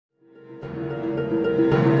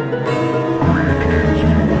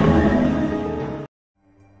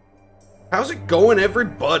how's it going,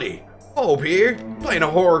 everybody? Bobe here, playing a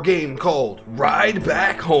horror game called Ride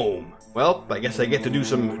Back Home. Well, I guess I get to do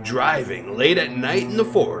some driving late at night in the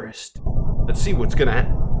forest. Let's see what's gonna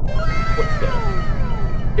happen. What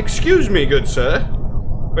the? Excuse me, good sir.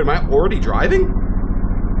 Wait, am I already driving?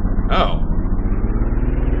 Oh.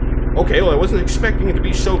 Okay, well, I wasn't expecting it to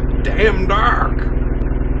be so damn dark.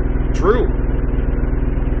 True.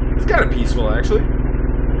 It's kind of peaceful, actually.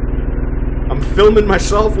 I'm filming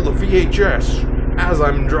myself with a VHS as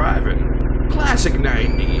I'm driving. Classic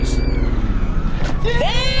 90s.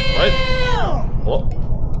 Damn! What?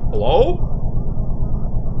 Hello?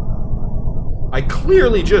 I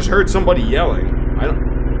clearly just heard somebody yelling. I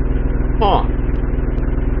don't... Huh.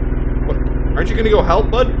 What? Aren't you gonna go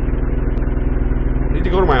help, bud? I need to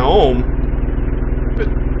go to my home. But,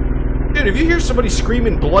 dude, if you hear somebody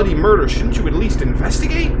screaming bloody murder, shouldn't you at least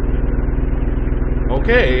investigate?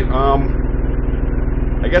 Okay,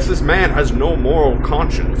 I guess this man has no moral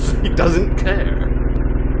conscience. He doesn't care.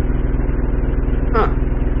 Huh.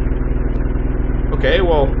 Okay,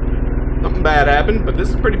 well, something bad happened, but this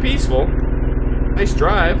is pretty peaceful. Nice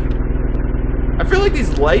drive. I feel like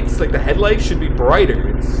these lights, like the headlights, should be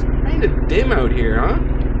brighter. It's kind of dim out here, huh?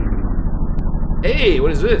 Hey,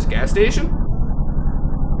 what is this? Gas station?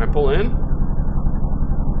 Can I pull in?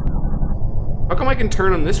 How come I can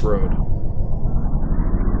turn on this road?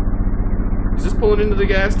 Is this pulling into the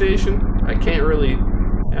gas station? I can't really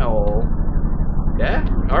tell. Yeah?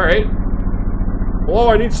 Alright. Hello,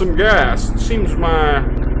 I need some gas. It seems my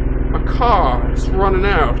car is running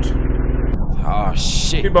out. Oh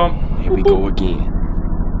shit. Speed bump. Here we go again.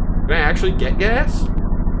 Can I actually get gas?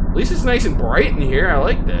 At least it's nice and bright in here. I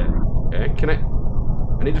like that. Okay, can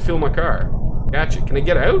I need to fill my car. Gotcha. Can I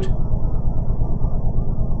get out?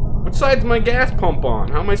 What side's my gas pump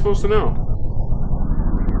on? How am I supposed to know?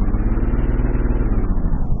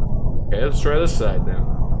 Okay, let's try this side now.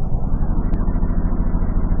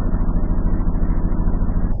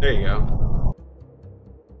 There you go.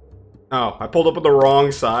 Oh, I pulled up on the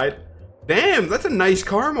wrong side. Damn, that's a nice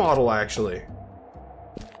car model, actually.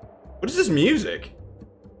 What is this music?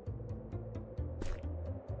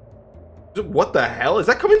 What the hell? Is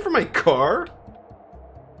that coming from my car?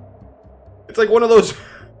 It's like one of those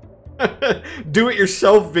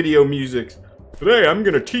do-it-yourself video musics. Today, I'm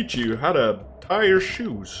gonna teach you how to tie your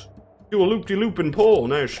shoes. Do a loop-de-loop and pull.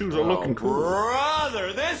 Now your shoes are looking cool.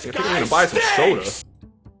 Brother, this I think guy I'm gonna buy some soda. stinks!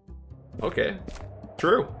 Okay.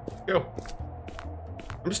 True. Go.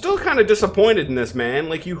 I'm still kind of disappointed in this man.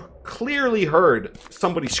 Like, you clearly heard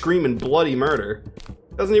somebody screaming bloody murder.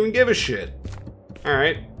 Doesn't even give a shit.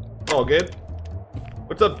 Alright. All good.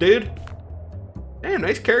 What's up, dude? Damn,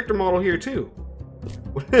 nice character model here, too.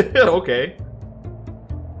 Okay.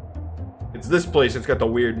 It's this place that's got the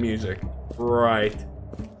weird music. Right.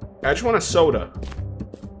 I just want a soda.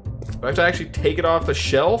 Do I have to actually take it off the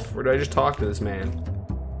shelf, or do I just talk to this man?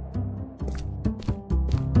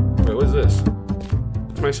 Wait, what is this?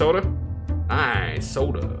 It's my soda? Nice,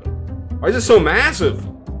 soda. Why is it so massive?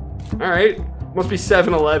 Alright, must be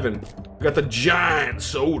 7-Eleven. We got the giant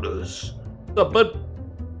sodas. What's up, bud?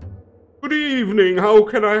 Good evening, how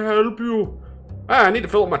can I help you? I need to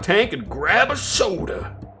fill up my tank and grab a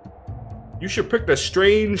soda. You should pick a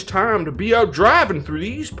strange time to be out driving through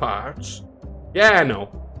these parts. Yeah, I know.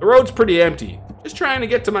 The road's pretty empty. Just trying to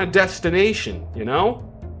get to my destination, you know?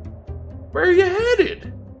 Where are you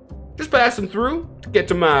headed? Just passing through to get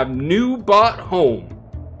to my new bought home.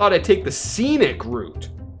 Thought I'd take the scenic route.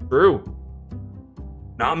 True.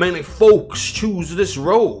 Not many folks choose this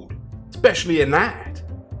road, especially at night.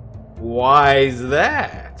 Why's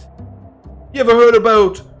that? You ever heard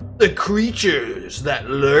about the creatures that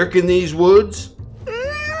lurk in these woods?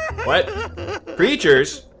 What?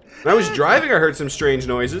 Creatures? When I was driving, I heard some strange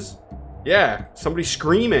noises. Yeah, somebody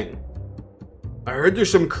screaming. I heard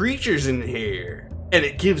there's some creatures in here, and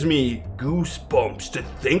it gives me goosebumps to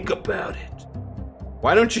think about it.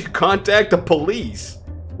 Why don't you contact the police?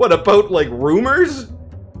 What about, like, rumors?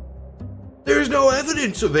 There's no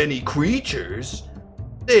evidence of any creatures.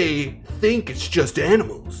 They think it's just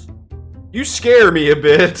animals. You scare me a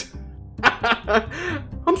bit.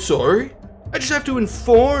 I'm sorry. I just have to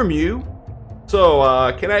inform you.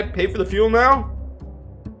 So, can I pay for the fuel now?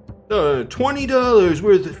 $20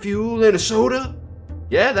 worth of fuel and a soda?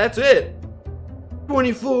 Yeah, that's it.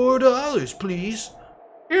 $24, please.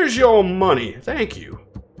 Here's your money. Thank you.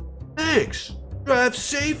 Thanks. Drive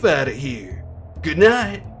safe out of here. Good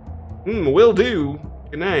night. Will do.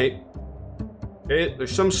 Good night. Okay,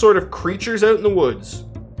 there's some sort of creatures out in the woods.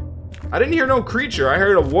 I didn't hear no creature. I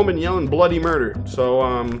heard a woman yelling bloody murder. So,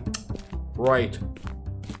 right.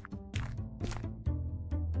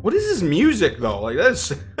 What is this music, though? Like,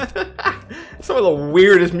 that's some of the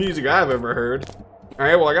weirdest music I've ever heard.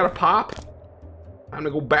 Alright, well, I gotta pop. Time to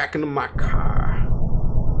go back into my car.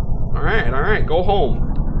 Alright, go home.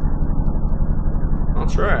 I'll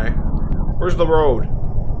try. Where's the road?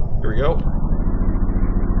 Here we go.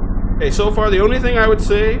 Okay, so far, the only thing I would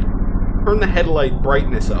say, turn the headlight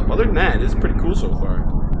brightness up. Other than that, it's pretty cool so far.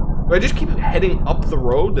 Do I just keep heading up the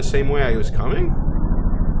road the same way I was coming?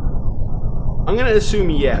 I'm gonna assume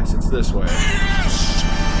yes, it's this way.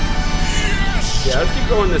 Yeah, let's keep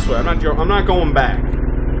going this way. I'm not going back.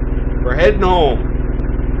 We're heading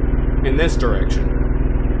home in this direction,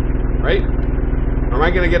 right? Or am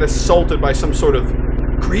I gonna get assaulted by some sort of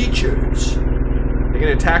creatures? They're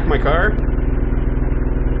gonna attack my car?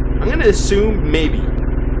 I'm gonna assume maybe,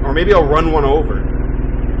 or maybe I'll run one over,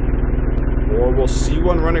 or we'll see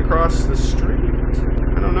one run across the street.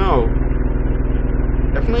 I don't know.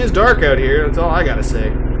 Definitely is dark out here, that's all I gotta say.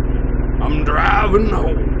 I'm driving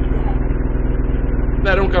home.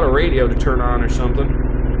 I don't got a radio to turn on or something.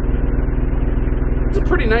 It's a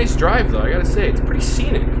pretty nice drive though, I gotta say. It's pretty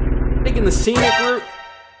scenic. Taking the scenic route.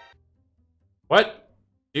 What?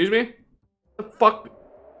 Excuse me? What the fuck?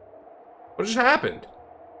 What just happened?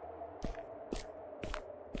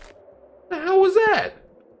 What the hell was that?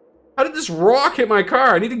 How did this rock hit my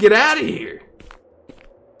car? I need to get out of here.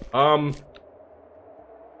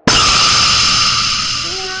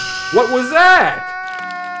 What was that?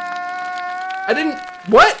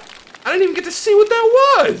 What? I didn't even get to see what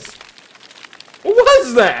that was. What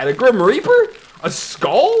was that? A Grim Reaper? A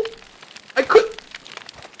skull? I could...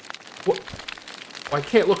 What? Oh, I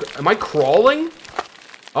can't look... Am I crawling?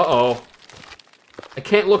 Uh-oh. I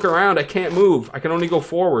can't look around. I can't move. I can only go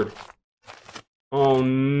forward. Oh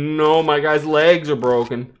no, my guy's legs are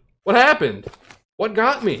broken. What happened? What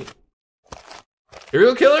got me?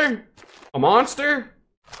 Serial killer? A monster?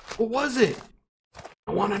 What was it?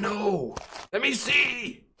 I want to know. Let me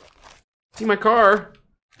see. See my car.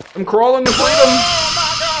 I'm crawling to freedom. Oh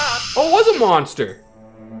my god. Oh, it was a monster.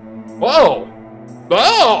 Whoa.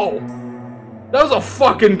 Oh. That was a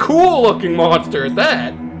fucking cool looking monster at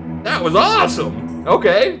that. That was awesome.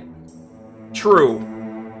 Okay. True.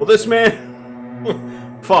 Well, this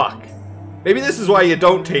man... Fuck. Maybe this is why you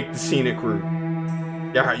don't take the scenic route.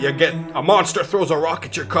 Yeah, you get... A monster throws a rock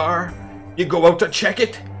at your car. You go out to check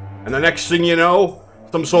it. And the next thing you know,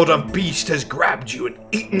 some sort of beast has grabbed you and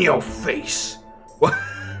eaten your face. Well,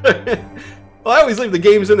 I always leave the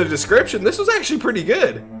games in the description. This was actually pretty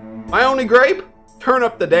good. My only gripe? Turn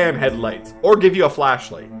up the damn headlights. Or give you a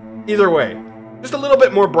flashlight. Either way. Just a little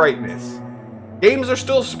bit more brightness. Games are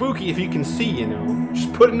still spooky if you can see, you know.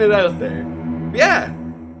 Just putting it out there. But yeah.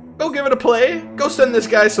 Go give it a play. Go send this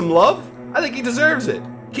guy some love. I think he deserves it.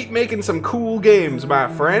 Keep making some cool games, my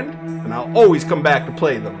friend. And I'll always come back to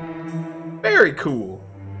play them. Very cool.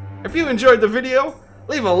 If you enjoyed the video,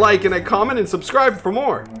 leave a like and a comment and subscribe for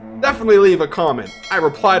more. Definitely leave a comment. I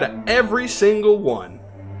reply to every single one.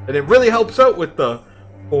 And it really helps out with the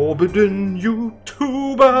forbidden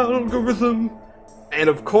YouTube algorithm. And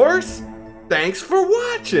of course, thanks for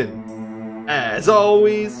watching. As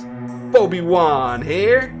always, Bobe-Wan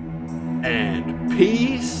here. And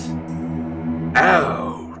peace out.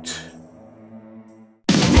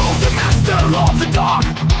 Of the dark,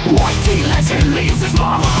 white legend leaves his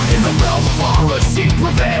mark. In the realm of horror, she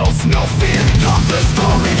prevails. No fear, not the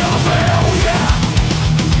story of a veil, yeah.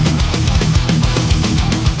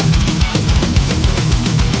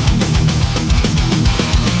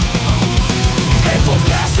 Evil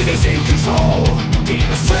passion is in control.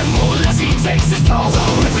 Demons tremble as he takes his toll. So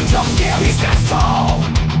if it jump scare, he stands tall.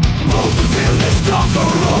 Both the villains,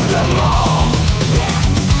 conqueror of them all.